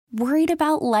Worried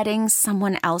about letting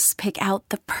someone else pick out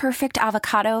the perfect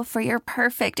avocado for your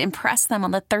perfect impress them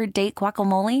on the third date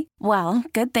guacamole? Well,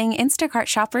 good thing Instacart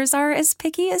shoppers are as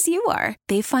picky as you are.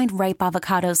 They find ripe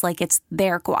avocados like it's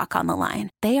their guac on the line.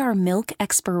 They are milk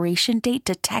expiration date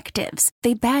detectives.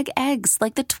 They bag eggs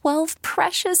like the 12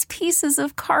 precious pieces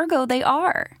of cargo they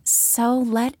are. So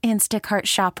let Instacart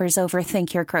shoppers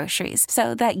overthink your groceries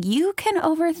so that you can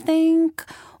overthink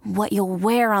what you'll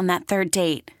wear on that third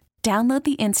date. Download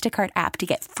the Instacart app to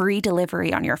get free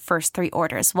delivery on your first 3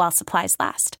 orders while supplies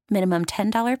last. Minimum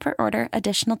 $10 per order.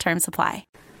 Additional terms apply.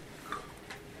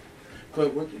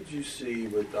 Clint, what did you see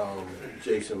with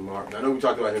Jason Martin? I know we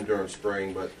talked about him during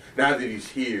spring, but now that he's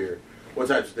here, what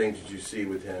types of things did you see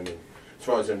with him and as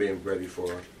far as him being ready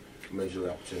for a major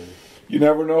league opportunity? You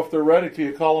never know if they're ready till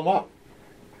you call them up.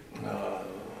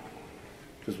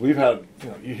 Because we've had,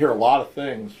 you hear a lot of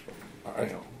things,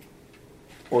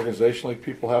 organizationally,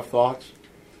 people have thoughts.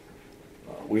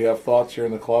 We have thoughts here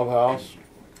in the clubhouse.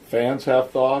 Fans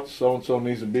have thoughts. So-and-so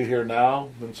needs to be here now.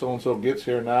 Then so-and-so gets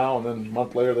here now. And then a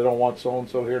month later, they don't want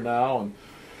so-and-so here now. And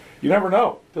you never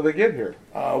know till they get here.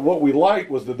 What we like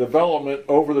was the development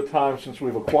over the time since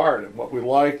we've acquired him. What we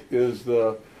like is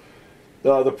the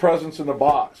presence in the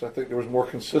box. I think there was more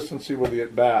consistency with the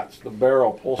at-bats. The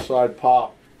barrel, pull-side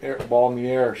pop, ball in the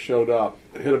air showed up.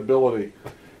 Hitability,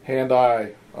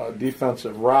 hand-eye,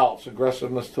 defensive routes,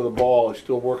 aggressiveness to the ball. He's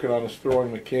still working on his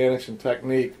throwing mechanics and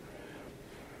technique.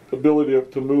 Ability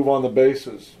to move on the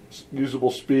bases,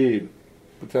 usable speed,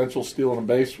 potential to steal a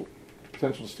base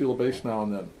now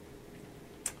and then.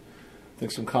 I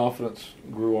think some confidence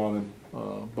grew on him,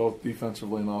 both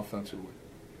defensively and offensively.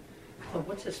 Well,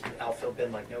 what's this outfield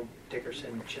been like? No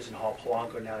Dickerson, Chisenhall,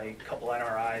 Polanco now, a couple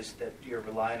NRIs that you're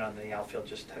relying on the outfield.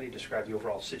 Just how do you describe the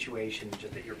overall situation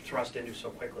just that you're thrust into so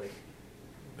quickly?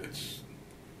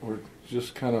 We're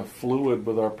just kind of fluid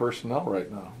with our personnel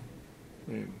right now.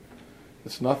 I mean,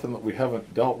 it's nothing that we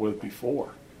haven't dealt with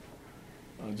before.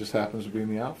 It just happens to be in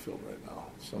the outfield right now.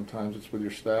 Sometimes it's with your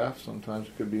staff. Sometimes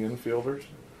it could be infielders.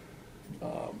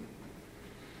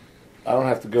 I don't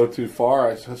have to go too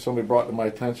far. Somebody brought to my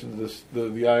attention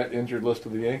the injured list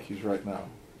of the Yankees right now.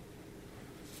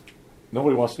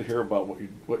 Nobody wants to hear about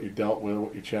what you dealt with,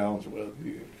 what you challenged with.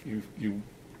 You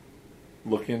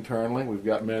look internally. We've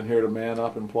got men here to man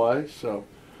up and play. So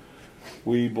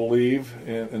we believe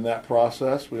in that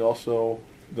process. We also,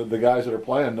 the guys that are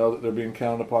playing know that they're being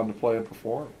counted upon to play and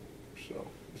perform. So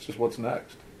it's just what's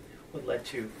next. What led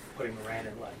to putting Moran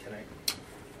in line tonight?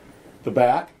 The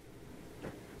bat.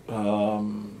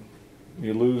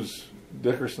 You lose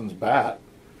Dickerson's bat.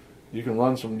 You can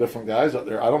run some different guys out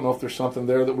there. I don't know if there's something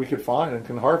there that we could find and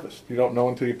can harvest. You don't know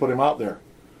until you put him out there.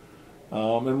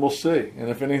 And we'll see. And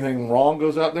if anything wrong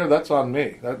goes out there, that's on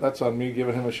me. That's on me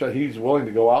giving him a shot. He's willing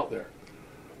to go out there.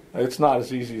 It's not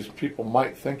as easy as people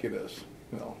might think it is,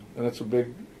 And it's a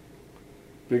big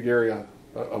area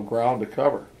of ground to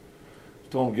cover.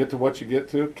 Don't get to what you get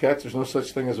to. Catch. There's no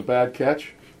such thing as a bad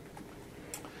catch.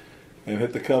 And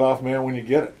hit the cutoff man when you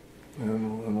get it.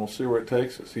 And we'll see where it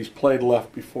takes us. He's played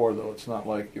left before, though. It's not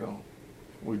like,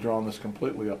 we've drawn this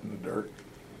completely up in the dirt.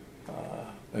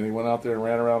 And he went out there and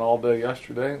ran around all day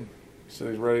yesterday, and he said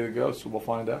he's ready to go, so we'll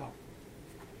find out.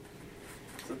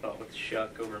 What's the thought with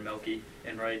Shuck over Melky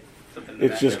and Wright?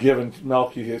 It's just giving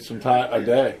Melky some time a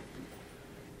day.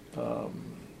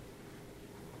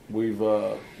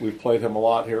 We've played him a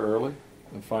lot here early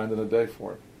and finding a day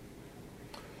for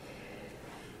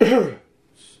him.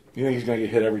 You think he's going to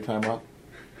get hit every time up?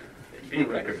 It'd be a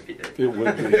record if he did. It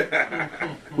would be.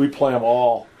 We play them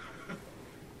all.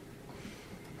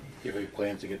 Do you have any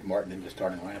plans to get Martin into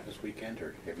starting lineup this weekend?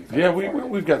 Or have you yeah,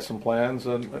 we've got some plans.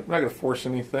 And I'm not going to force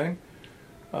anything.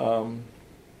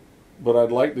 But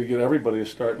I'd like to get everybody to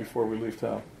start before we leave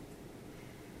town.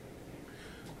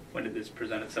 When did this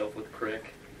present itself with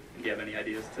Crick? Do you have any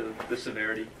ideas to the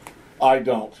severity? I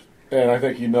don't. And I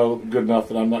think you know good enough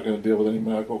that I'm not going to deal with any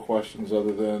medical questions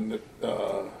other than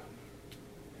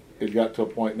it got to a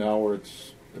point now where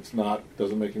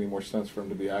doesn't make any more sense for him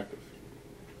to be active.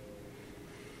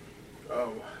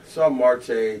 Saw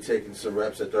Marte taking some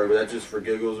reps at third. Was that just for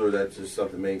giggles, or that's just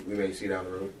something we may see down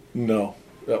the road? No,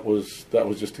 that was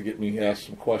just to get me asked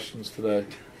some questions today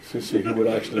to see who would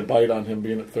actually bite on him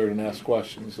being at third and ask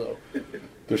questions. So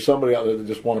there's somebody out there that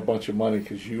just won a bunch of money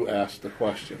because you asked the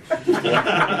question.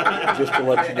 Just to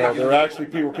let you know, there are actually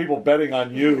people betting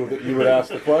on you that you would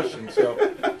ask the question. So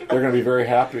they're going to be very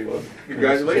happy with.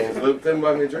 Congratulations! Let them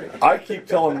buy me a drink. I keep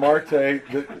telling Marte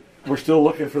that we're still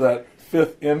looking for that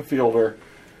fifth infielder,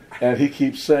 and he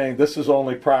keeps saying, this is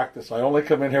only practice. I only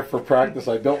come in here for practice.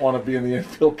 I don't want to be in the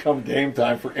infield come game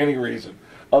time for any reason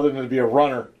other than to be a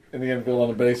runner in the infield on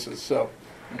the bases. So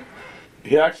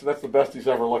that's the best he's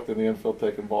ever looked in the infield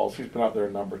taking balls. He's been out there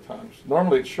a number of times.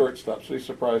 Normally it's shortstop, so he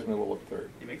surprised me a little at third.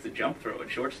 He makes a jump throw at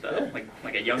shortstop,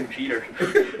 like a young cheater.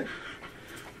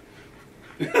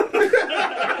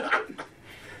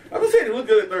 I'm just saying he looked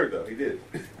good at third, though. He did.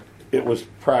 It was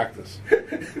practice.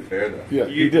 Fair enough. Yeah,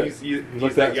 he did. You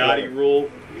use that Yachty rule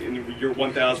in your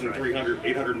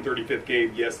 835th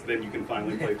game, yes, then you can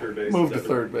finally play third base. Move to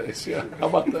third base, yeah. How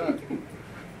about that?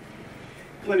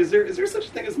 Clint, is there such a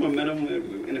thing as momentum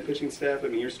in a pitching staff? I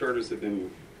mean, your starters have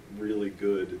been really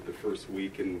good the first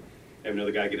week, and have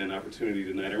another guy get an opportunity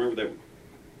tonight. I remember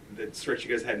that stretch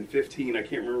you guys had in 15. I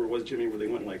can't remember what it was, Jimmy, where they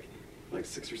went like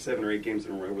 6 or 7 or 8 games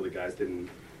in a row where the guys didn't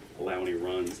allow any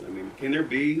runs. I mean, can there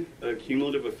be a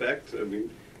cumulative effect? I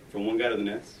mean, from one guy to the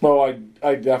next? Well,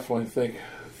 I definitely think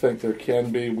there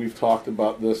can be. We've talked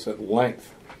about this at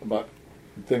length, about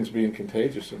things being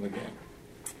contagious in the game.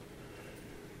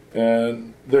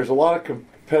 And there's a lot of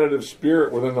competitive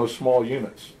spirit within those small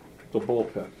units, the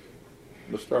bullpen,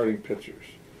 the starting pitchers,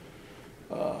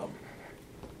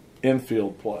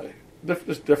 infield play,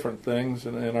 just different things.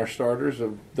 And our starters,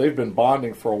 they've been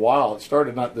bonding for a while. It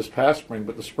started not this past spring,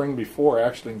 but the spring before,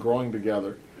 actually growing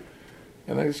together.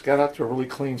 And they just got out to a really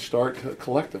clean start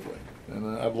collectively.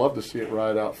 And I'd love to see it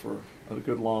ride out for a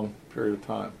good long period of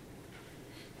time.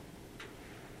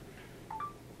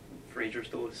 Frazier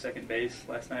stole his second base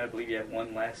last night. I believe he had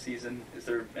one last season. Is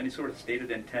there any sort of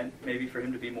stated intent maybe for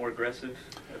him to be more aggressive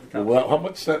at the top? Well, how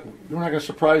much that you're not going to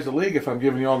surprise the league if I'm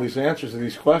giving you all these answers to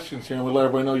these questions here, and we let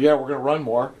everybody know, yeah, we're going to run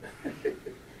more.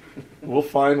 We'll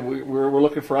find we're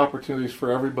looking for opportunities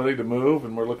for everybody to move,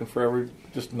 and we're looking for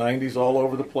just 90s all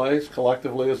over the place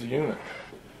collectively as a unit.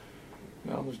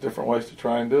 You know, there's different ways to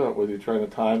try and do it, whether you're trying to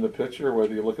time the pitcher,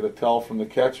 whether you look at a tell from the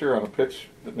catcher on a pitch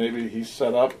that maybe he's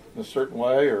set up in a certain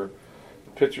way, or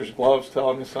the pitcher's gloves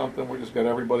telling you something. We just got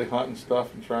everybody hunting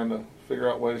stuff and trying to figure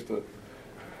out ways to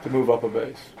move up a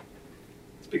base.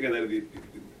 Speaking of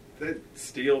that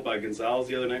steal by Gonzalez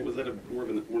the other night, was that one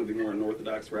of the more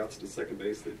unorthodox routes to second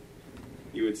base that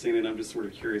you had seen? And I'm just sort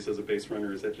of curious, as a base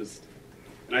runner, is that just...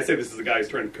 And I say this as a guy who's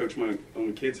trying to coach my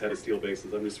own kids how to steal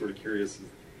bases. I'm just sort of curious,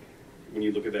 when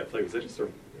you look at that play, was that just sort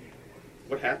of...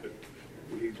 What happened?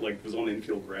 He was on the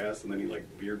infield grass, and then he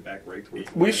veered back right towards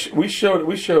the we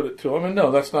showed it to him, and no,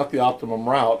 that's not the optimum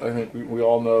route. I think we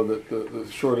all know that the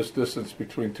shortest distance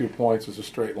between 2 points is a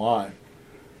straight line.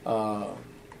 So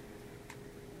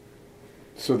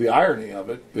the irony of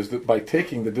it is that by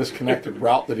taking the disconnected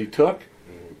route that he took,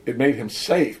 it made him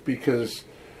safe, because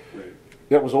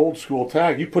that was old school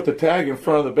tag. You put the tag in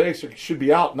front of the base, it should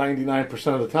be out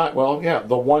 99% of the time. Well, yeah,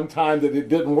 the one time that it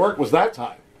didn't work was that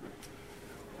time.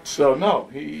 So, no,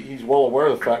 he's well aware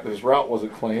of the fact that his route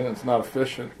wasn't clean and it's not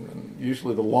efficient. And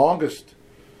usually the longest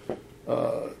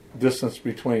distance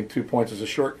between 2 points is a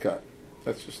shortcut.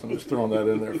 I'm just throwing that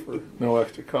in there for no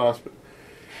extra cost. But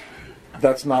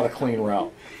that's not a clean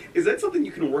route. Is that something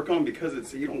you can work on? Because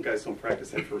guys don't practice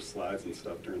head first slides and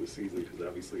stuff during the season, because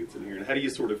obviously it's in here. And how do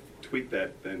you sort of tweak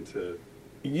that then to...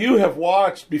 You have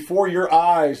watched before your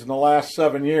eyes in the last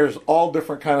 7 years all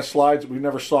different kind of slides that we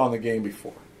never saw in the game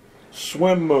before.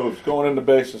 Swim moves going into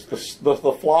bases, the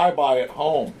flyby at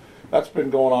home, that's been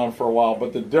going on for a while.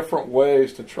 But the different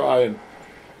ways to try and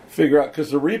figure out,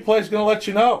 because the replay is going to let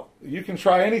you know. You can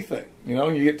try anything. You know,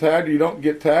 you get tagged or you don't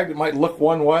get tagged. It might look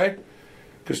one way.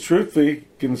 Because truthfully,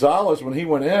 Gonzalez, when he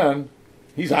went in,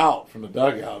 he's out from the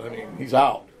dugout. I mean, he's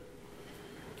out.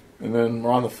 And then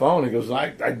we're on the phone. He goes, I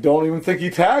don't even think he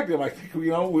tagged him. I think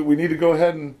we need to go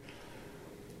ahead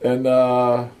and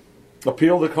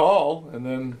appeal the call, and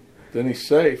then he's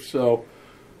safe. So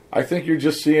I think you're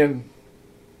just seeing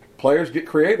players get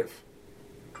creative,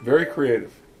 very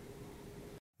creative.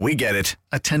 We get it.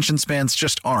 Attention spans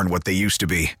just aren't what they used to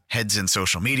be. Heads in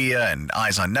social media and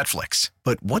eyes on Netflix.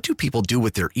 But what do people do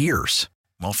with their ears?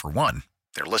 Well, for one,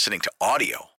 they're listening to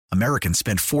audio. Americans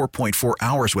spend 4.4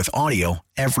 hours with audio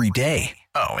every day.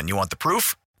 Oh, and you want the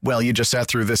proof? Well, you just sat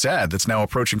through this ad that's now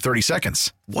approaching 30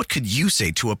 seconds. What could you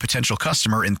say to a potential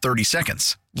customer in 30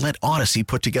 seconds? Let Odyssey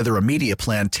put together a media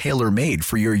plan tailor-made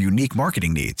for your unique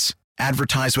marketing needs.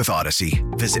 Advertise with Odyssey.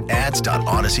 Visit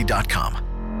ads.odyssey.com.